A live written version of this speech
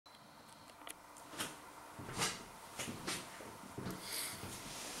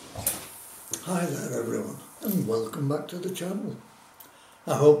Hi there everyone, and welcome back to the channel.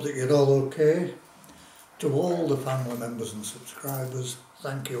 I hope that you're all okay. To all the family members and subscribers,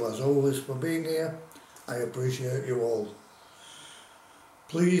 thank you as always for being here. I appreciate you all.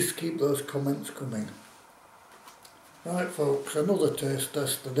 Please keep those comments coming. Right folks, another taste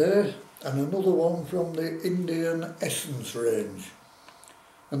test today, and another one from the Indian Essence range.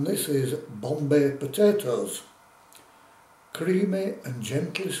 And this is Bombay Potatoes. Creamy and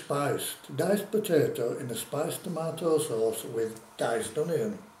gently spiced diced potato in a spiced tomato sauce with diced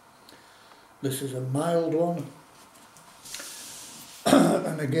onion. This is a mild one,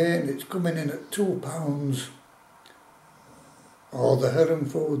 and again it's coming in at £2, or the Heron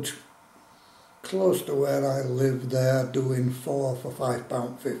Foods close to where I live, they're doing 4 for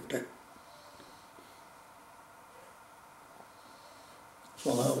 £5.50. That's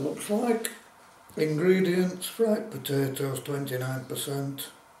what that looks like. Ingredients: fried potatoes 29%,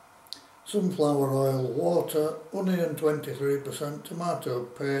 sunflower oil, water, onion 23%, tomato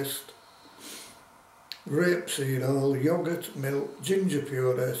paste, rapeseed oil, yoghurt, milk, ginger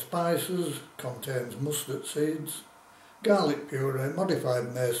puree, spices, contains mustard seeds, garlic puree,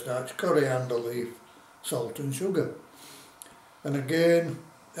 modified maize starch, coriander leaf, salt and sugar. And again,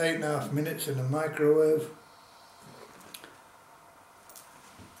 8.5 minutes in a microwave.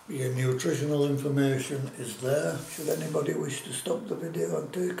 Your nutritional information is there, should anybody wish to stop the video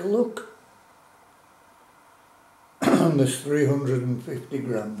and take a look. And there's 350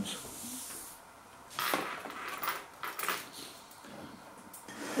 grams.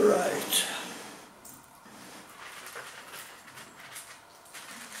 Right.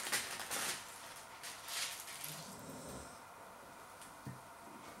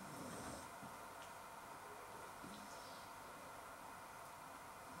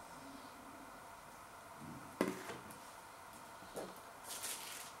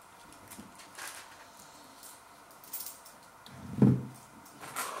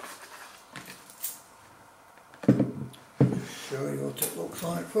 Show you what it looks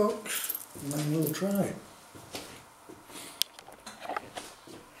like folks, and then we'll try.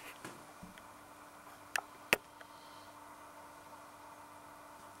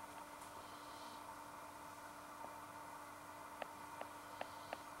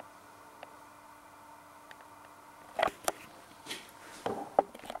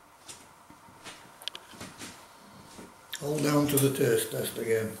 All down to the taste test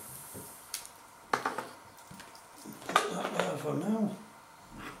again. For now.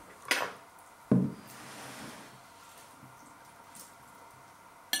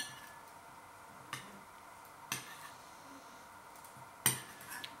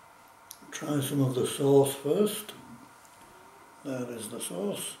 Try some of the sauce first. There is the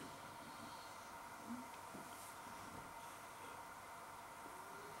sauce.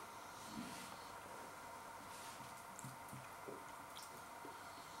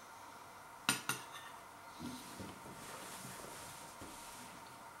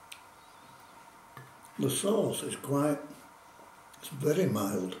 The sauce is it's very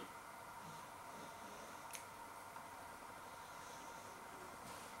mild.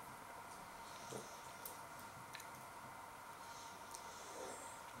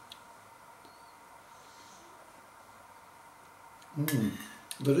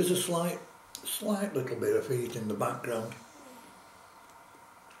 There is a slight little bit of heat in the background.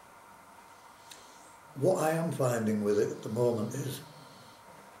 What I am finding with it at the moment is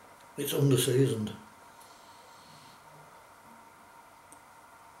it's under-seasoned.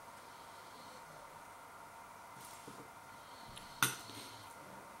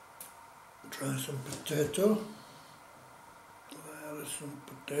 Try some potato. There is some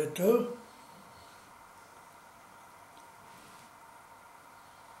potato.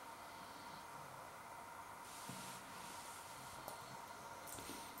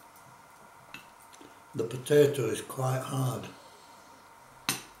 The potato is quite hard.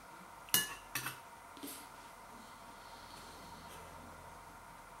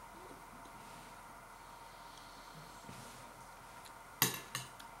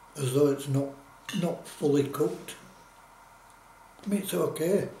 As though it's not fully cooked. I mean, it's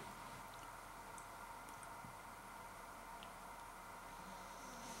okay.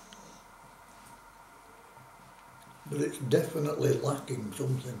 But it's definitely lacking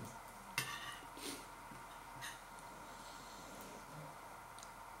something.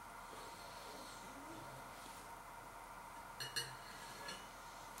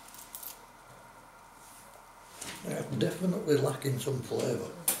 Yeah, definitely lacking some flavour.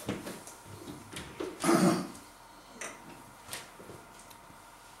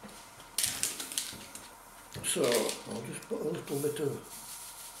 So I'll just put a little bit of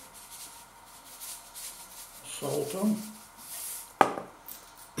salt on.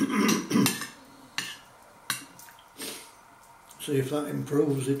 See if that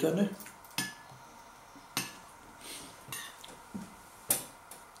improves it any.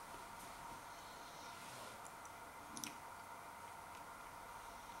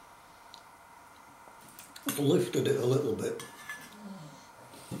 I've lifted it a little bit.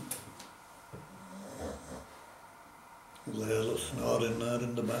 There's a snoring there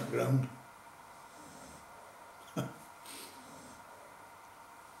in the background.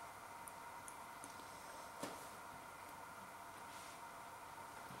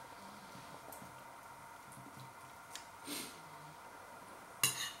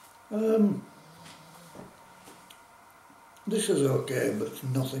 This is okay, but it's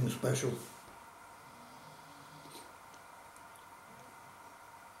nothing special.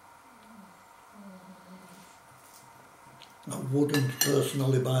 I wouldn't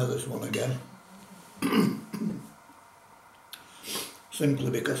personally buy this one again. Simply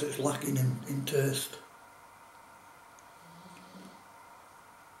because it's lacking in taste.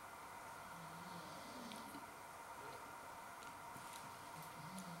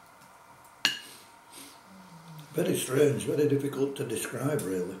 Very strange, very difficult to describe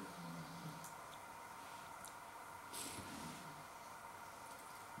really.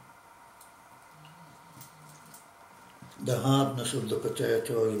 The hardness of the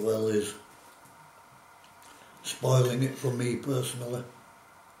potato as well is spoiling it for me personally.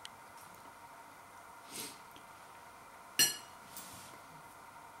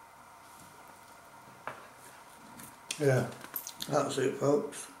 Yeah, that's it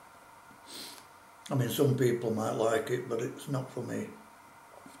folks. I mean, some people might like it, but it's not for me.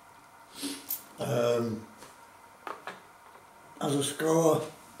 As a score,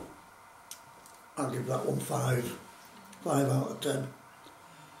 I'll give that one 5 out of 10.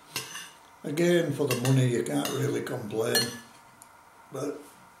 Again, for the money you can't really complain, but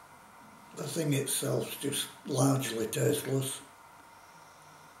the thing itself's just largely tasteless.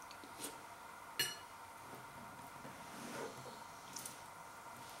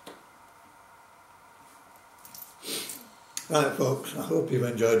 Right folks, I hope you've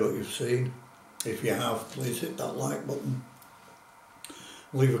enjoyed what you've seen. If you have, please hit that like button.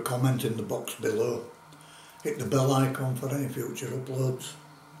 Leave a comment in the box below. Hit the bell icon for any future uploads.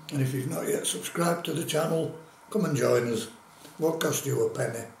 And if you've not yet subscribed to the channel, come and join us. Won't cost you a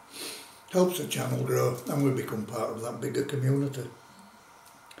penny. Helps the channel grow and we become part of that bigger community.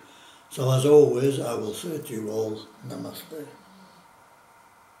 So as always, I will say to you all, namaste.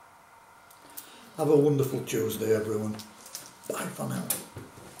 Have a wonderful Tuesday everyone. Bye for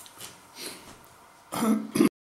now.